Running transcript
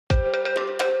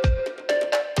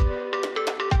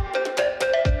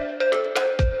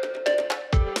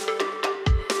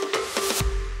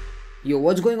Yo,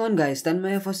 what's going on guys?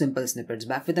 Tanmay for Simple Snippets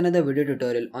back with another video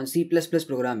tutorial on C++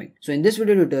 programming. So in this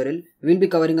video tutorial, we'll be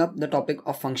covering up the topic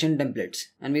of function templates,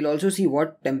 and we'll also see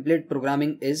what template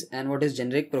programming is and what is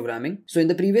generic programming. So in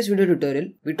the previous video tutorial,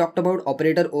 we talked about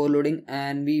operator overloading,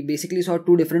 and we basically saw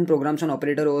two different programs on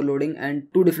operator overloading and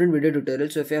two different video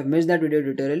tutorials. So if you have missed that video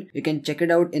tutorial, you can check it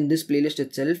out in this playlist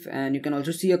itself, and you can also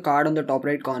see a card on the top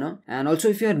right corner. And also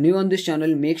if you are new on this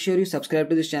channel, make sure you subscribe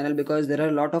to this channel because there are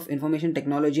a lot of information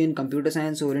technology and computer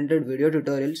science oriented video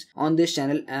tutorials on this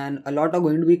channel, and a lot are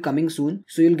going to be coming soon,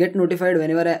 so you'll get notified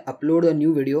whenever I upload a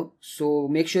new video. So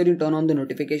make sure you turn on the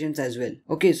notifications as well.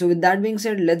 Okay, so with that being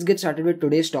said, let's get started with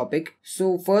today's topic.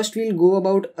 So first we'll go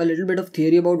about a little bit of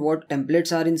theory about what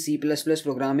templates are in C++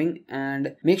 programming,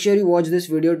 and make sure you watch this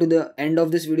video to the end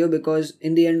of this video because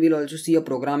in the end we'll also see a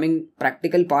programming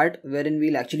practical part wherein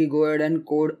we'll actually go ahead and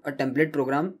code a template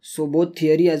program. So both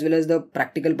theory as well as the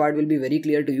practical part will be very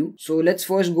clear to you. So let's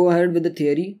first go ahead with the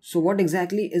theory. So what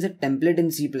exactly is a template in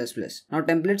C++? Now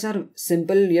templates are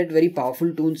simple yet very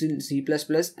powerful tools in C++,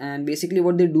 and basically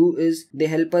what they do is they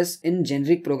help us in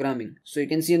generic programming. So you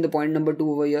can see in the point number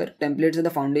 2 over here, templates are the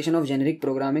foundation of generic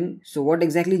programming. So what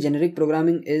exactly generic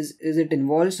programming is it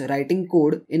involves writing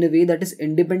code in a way that is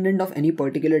independent of any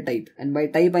particular type, and by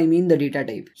type I mean the data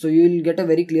type. So you'll get a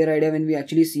very clear idea when we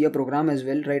actually see a program as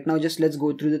well. Right now just let's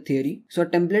go through the theory. So a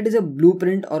template is a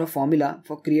blueprint or a formula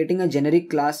for creating a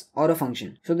generic class or a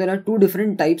function. So there are two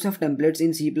different types of templates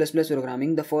in C++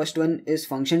 programming. The first one is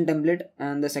function template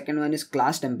and the second one is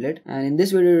class template, and in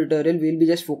this video tutorial we'll be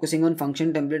just focusing on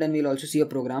function template, and we'll also see a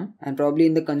program, and probably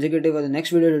in the consecutive or the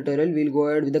next video tutorial we'll go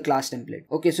ahead with the class template.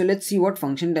 Okay, so let's see what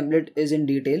function template is in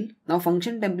detail. Now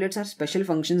function templates are special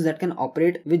functions that can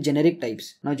operate with generic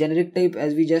types. Now generic type,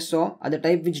 as we just saw, are the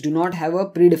type which do not have a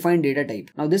predefined data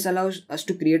type. Now this allows us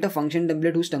to create a function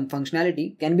template whose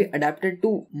functionality can be adapted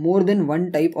to more than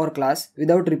one type or class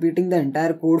without repeating the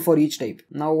entire code for each type.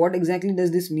 Now what exactly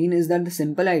does this mean is that the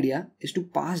simple idea is to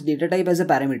pass data type as a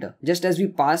parameter. Just as we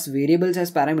pass variables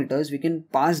as parameters, we can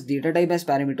pass data type as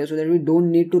parameters so that we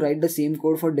don't need to write the same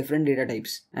code for different data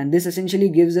types. And this essentially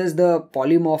gives us the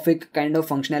polymorphic kind of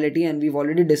functionality, and we've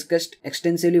already discussed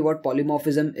extensively what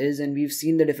polymorphism is, and we've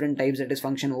seen the different types, that is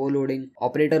function overloading,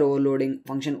 operator overloading,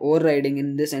 function overriding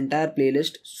in this entire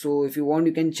playlist. So if you want,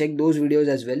 you can check those videos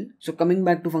as well. So coming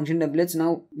back to function templates,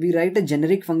 now we write a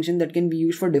generic function that can be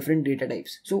used for different data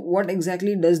types. So what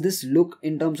exactly does this look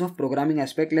in terms of programming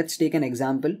aspect? Let's take an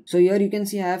example. So here you can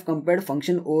see I have compared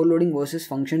function overloading versus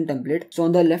function template. So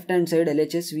on the left hand side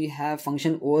LHS we have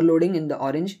function overloading in the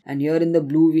orange, and here in the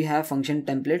blue we have function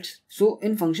templates. So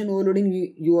in function overloading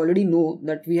you already know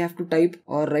that we have to type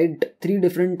or write three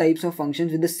different types of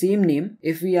functions with the same name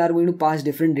if we are going to pass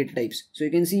different data types. So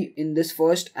you can see in this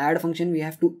first add function we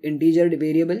have two integer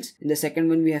variables, in the second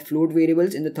one we have float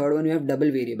variables, in the third one we have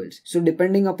double variables. So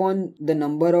depending upon the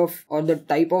number of or the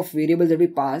type of variables that we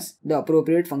pass, the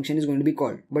appropriate function is going to be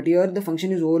called. But here the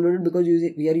function is overloaded because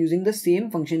we are using the same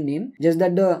function name, just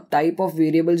that the type of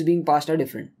variables being passed are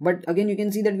different. But again you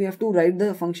can see that we have to write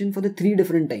the function for the three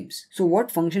different times. So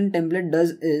what function template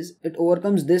does is it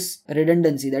overcomes this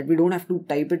redundancy that we don't have to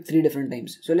type it three different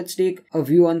times. So let's take a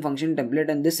view on function template,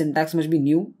 and this syntax must be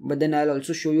new, but then I'll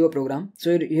also show you a program.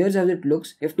 So here's how it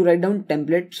looks. You have to write down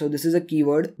template, so this is a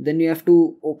keyword, then you have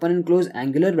to open and close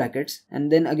angular brackets,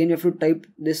 and then again you have to type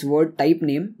this word type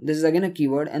name, this is again a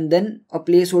keyword, and then a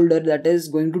placeholder that is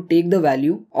going to take the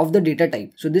value of the data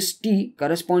type. So this t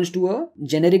corresponds to a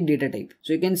generic data type.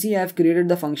 So you can see I have created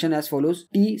the function as follows: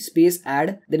 t space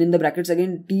add, then in the brackets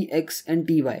again tx and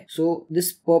ty. So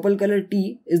this purple color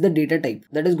t is the data type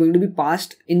that is going to be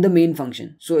passed in the main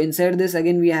function. So inside this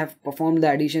again we have performed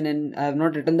the addition, and I have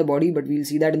not written the body, but we'll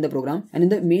see that in the program. And in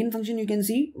the main function you can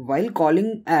see while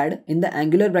calling add, in the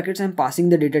angular brackets I'm passing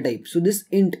the data type. So this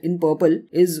int in purple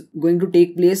is going to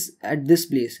take place at this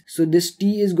place. So this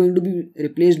t is going to be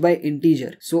replaced by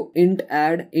integer. So int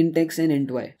add, int x and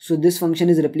int y. So this function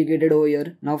is replicated over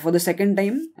here. Now for the second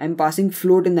time I'm passing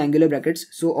float in the angular brackets.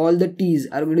 So all the t's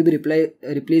are going to be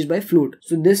replaced by float.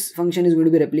 So this function is going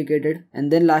to be replicated.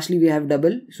 And then lastly we have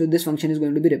double. So this function is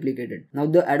going to be replicated. Now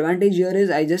the advantage here is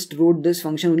I just wrote this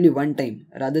function only one time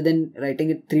rather than writing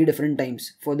it three different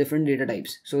times for different data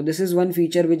types. So this is one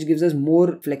feature which gives us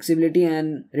more flexibility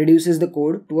and reduces the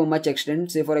code to a much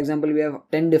extent. Say for example we have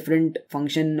 10 different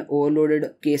function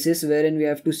overloaded cases wherein we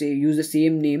have to say use the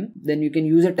same name, then you can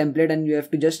use a template and you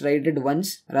have to just write it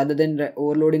once rather than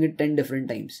overloading it 10 different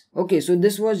times. Okay, so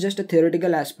this was just a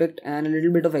theoretical aspect and a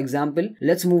little bit of example.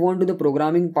 Let's move on to the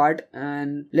programming part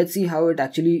and let's see how it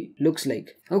actually looks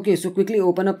like. Okay, so quickly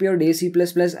open up your C++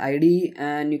 IDE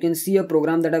and you can see a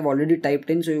program that I've already typed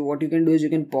in. So what you can do is you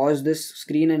can pause this this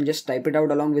screen and just type it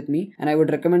out along with me, and I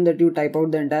would recommend that you type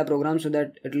out the entire program so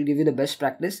that it will give you the best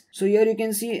practice. So here you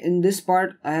can see in this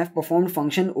part I have performed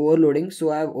function overloading.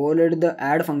 So I have overloaded the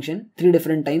add function 3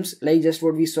 different times, like just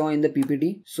what we saw in the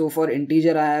PPT. So for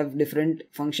integer I have different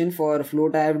function, for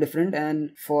float I have different,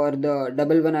 and for the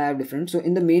double one I have different. So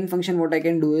in the main function what I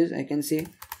can do is I can say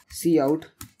cout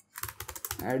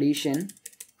addition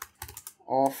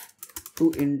of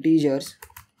two integers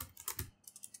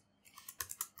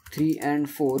 3 and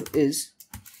 4 is,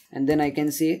 and then I can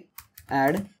say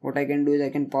add. What I can do is I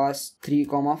can pass 3,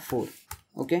 4.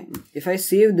 Okay, if I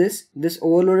save this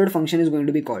overloaded function is going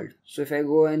to be called. So if I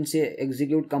go and say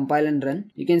execute, compile and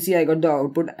run, you can see I got the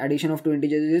output addition of two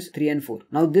integers is 3 and 4.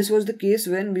 Now this was the case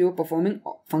when we were performing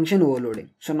function overloading.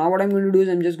 So now what I'm going to do is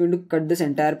I'm just going to cut this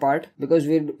entire part, because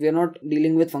we're not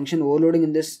dealing with function overloading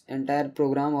in this entire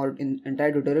program or in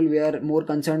entire tutorial. We are more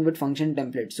concerned with function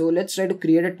template. So let's try to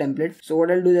create a template. So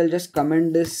what I'll do is I'll just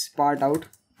comment this part out,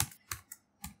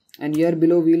 and here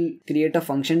below we'll create a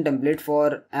function template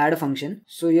for add function.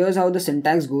 So here's how the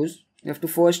syntax goes. You have to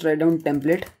first write down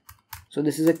template. So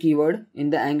this is a keyword. In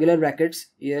the angular brackets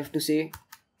you have to say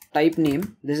type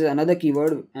name. This is another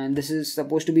keyword, and this is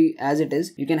supposed to be as it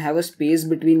is. You can have a space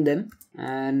between them,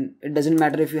 and it doesn't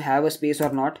matter if you have a space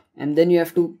or not. And then you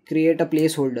have to create a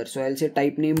placeholder. So I'll say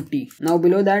type name t. Now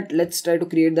below that, let's try to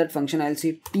create that function. I'll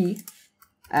say t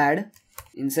add.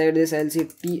 Inside this I'll say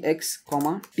tx,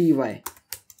 ty.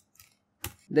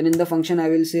 Then in the function I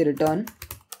will say return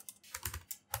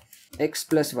x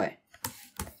plus y.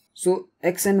 So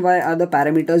x and y are the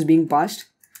parameters being passed,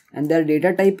 and their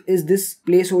data type is this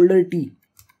placeholder t,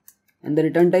 and the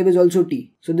return type is also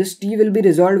t. So this t will be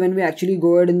resolved when we actually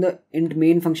go ahead in the int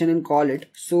main function and call it.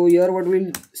 So here what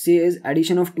we'll say is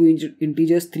addition of two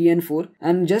integers 3 and 4,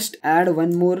 and just add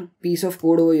one more piece of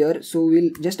code over here. So we'll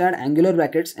just add angular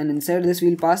brackets, and inside this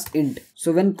we'll pass int.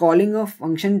 So when calling a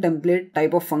function template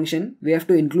type of function, we have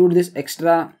to include this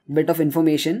extra bit of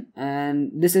information,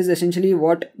 and this is essentially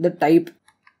what the type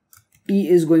t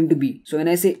is going to be. So when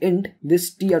I say int,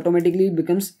 this t automatically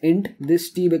becomes int,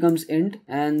 this t becomes int,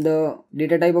 and the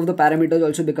data type of the parameters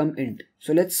also become int.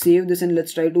 So let's save this and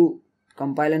let's try to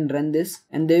compile and run this,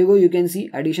 and there you go. You can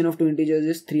see addition of two integers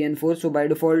is 3 and 4. So by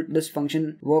default this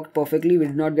function worked perfectly. We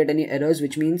did not get any errors,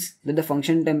 which means that the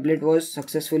function template was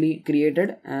successfully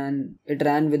created and it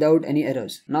ran without any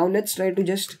errors. Now let's try to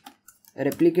just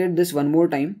replicate this one more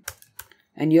time,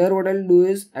 and here what I'll do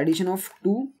is addition of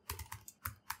two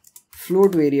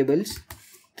float variables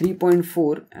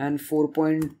 3.4 and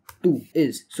 4.2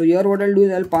 is. So here what I'll do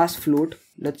is I'll pass float.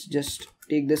 Let's just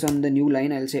take this on the new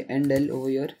line. I'll say end L over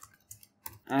here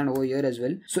and over here as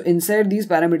well. So inside these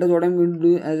parameters what I'm going to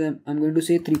do is I'm going to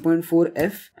say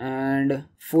 3.4f and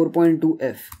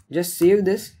 4.2f. Just save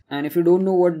this, and if you don't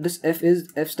know what this f is,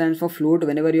 f stands for float.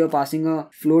 Whenever you are passing a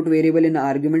float variable in an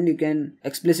argument, you can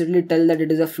explicitly tell that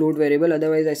it is a float variable,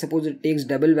 otherwise I suppose it takes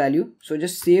double value. So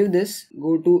just save this,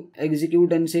 go to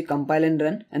execute and say compile and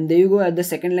run, and there you go. At the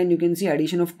second line you can see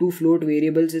addition of two float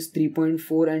variables is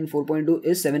 3.4 and 4.2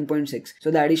 is 7.6.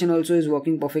 So the addition also is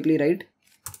working perfectly right.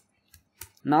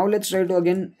 Now let's try to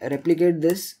again replicate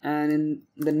this, and in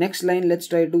the next line let's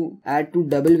try to add two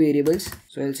double variables.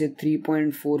 So I'll say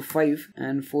 3.45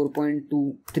 and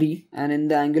 4.23, and in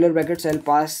the angular brackets I'll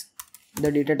pass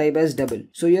the data type as double.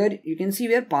 So here you can see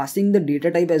we are passing the data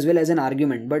type as well as an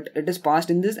argument, but it is passed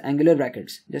in this angular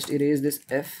brackets. Just erase this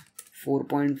f,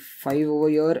 4.5 over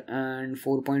here and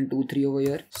 4.23 over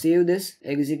here. Save this,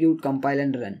 execute, compile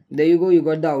and run. There you go, you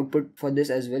got the output for this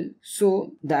as well.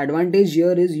 So the advantage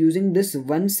here is using this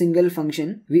one single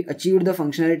function, we achieved the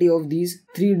functionality of these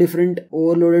three different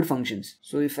overloaded functions.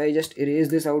 So if I just erase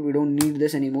this out, we don't need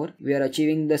this anymore. We are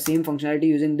achieving the same functionality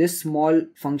using this small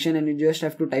function, and you just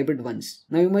have to type it once.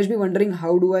 Now you must be wondering,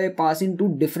 how do I pass in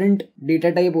two different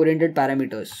data type oriented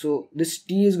parameters? So this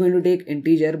t is going to take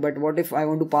integer, but what if I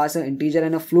want to pass an integer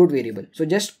and a float variable? So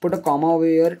just put a comma over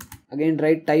here, again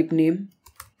write type name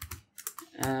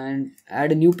and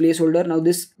add a new placeholder. Now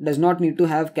this does not need to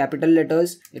have capital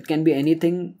letters, it can be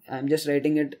anything. I'm just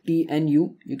writing it T and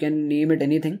U, you can name it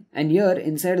anything. And here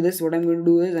inside this what I'm going to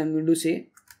do is I'm going to say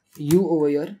U over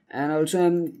here, and also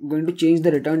I'm going to change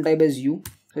the return type as U.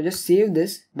 So just save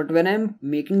this, but when I'm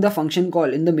making the function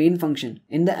call in the main function,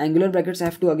 in the angular brackets I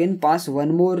have to again pass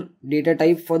one more data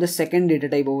type for the second data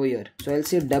type over here. So I'll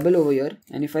say double over here,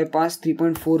 and if I pass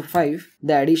 3.45,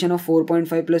 the addition of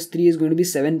 4.5 plus 3 is going to be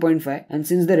 7.5, and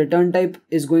since the return type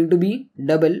is going to be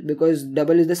double, because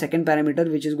double is the second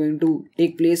parameter which is going to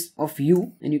take place of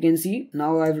U, and you can see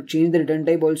now I've changed the return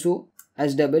type also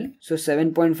as double, so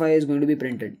 7.5 is going to be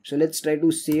printed. So let's try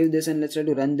to save this and let's try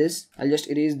to run this. I'll just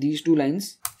erase these two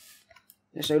lines.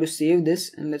 Let's try to save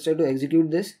this and let's try to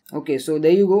execute this. Okay, so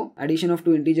there you go. Addition of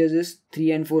two integers is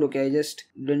 3 and 4. Okay, I just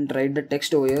didn't write the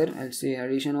text over here. I'll say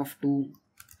addition of two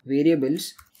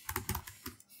variables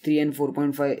 3 and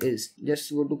 4.5 is.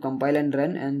 Just go to compile and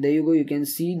run, and there you go. You can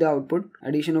see the output.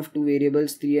 Addition of two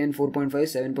variables 3 and 4.5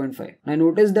 is 7.5. Now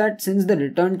notice that since the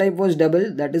return type was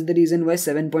double, that is the reason why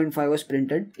 7.5 was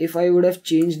printed. If I would have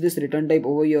changed this return type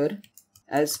over here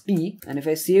as P, and if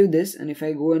I save this and if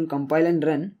I go and compile and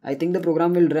run, I think the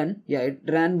program will run. Yeah, it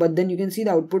ran, but then you can see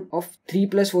the output of 3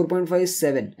 plus 4.5 is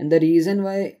 7, and the reason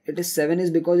why it is 7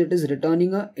 is because it is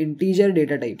returning a integer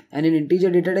data type, and in integer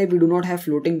data type we do not have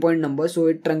floating point number, so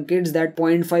it truncates that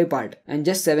 0.5 part and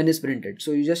just 7 is printed.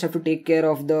 So you just have to take care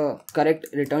of the correct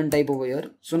return type over here.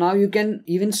 So now you can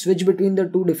even switch between the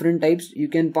two different types. You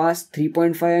can pass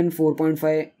 3.5 and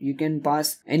 4.5. You can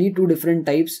pass any two different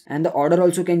types, and the order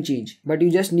also can change, but you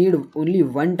just need only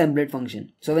one template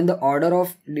function. So when the order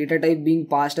of data type being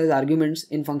passed as arguments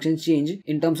in functions change,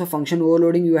 in terms of function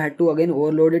overloading, you had to again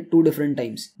overload it two different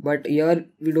times. But here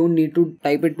we don't need to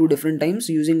type it two different times.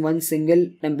 Using one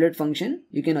single template function,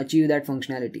 you can achieve that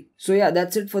functionality. So yeah,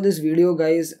 that's it for this video,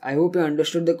 guys. I hope you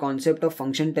understood the concept of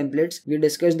function templates. We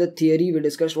discussed the theory, we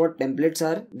discussed what templates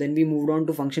are, then we moved on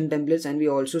to function templates, and we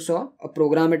also saw a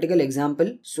programmatical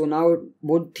example. So now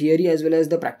both theory as well as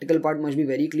the practical part must be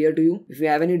very clear to you. If you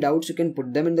have any doubts, you can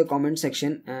put them in the comment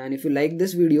section, and if you like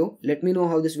this video, let me know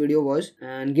how this video was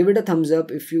and give it a thumbs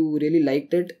up if you really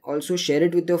liked it. Also share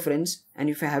it with your friends, and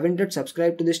if you haven't yet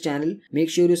subscribed to this channel, make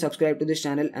sure you subscribe to this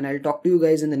channel, and I'll talk to you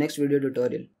guys in the next video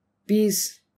tutorial. Peace.